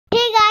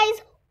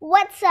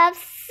What's up?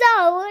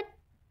 So,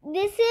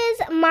 this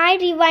is my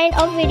rewind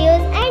of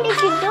videos, and if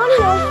you don't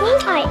know who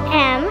I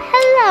am,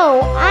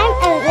 hello, I'm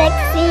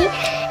Alexi,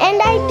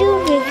 and I do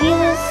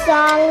reviews,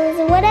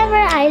 songs, whatever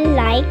I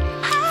like.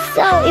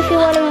 So, if you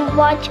want to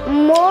watch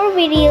more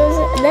videos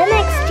the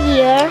next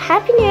year,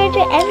 Happy New Year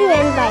to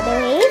everyone, by the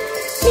way.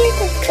 Please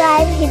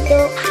subscribe, hit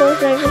the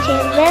post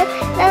notification bell,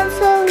 and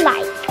also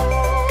like.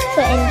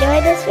 So,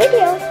 enjoy this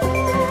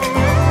video.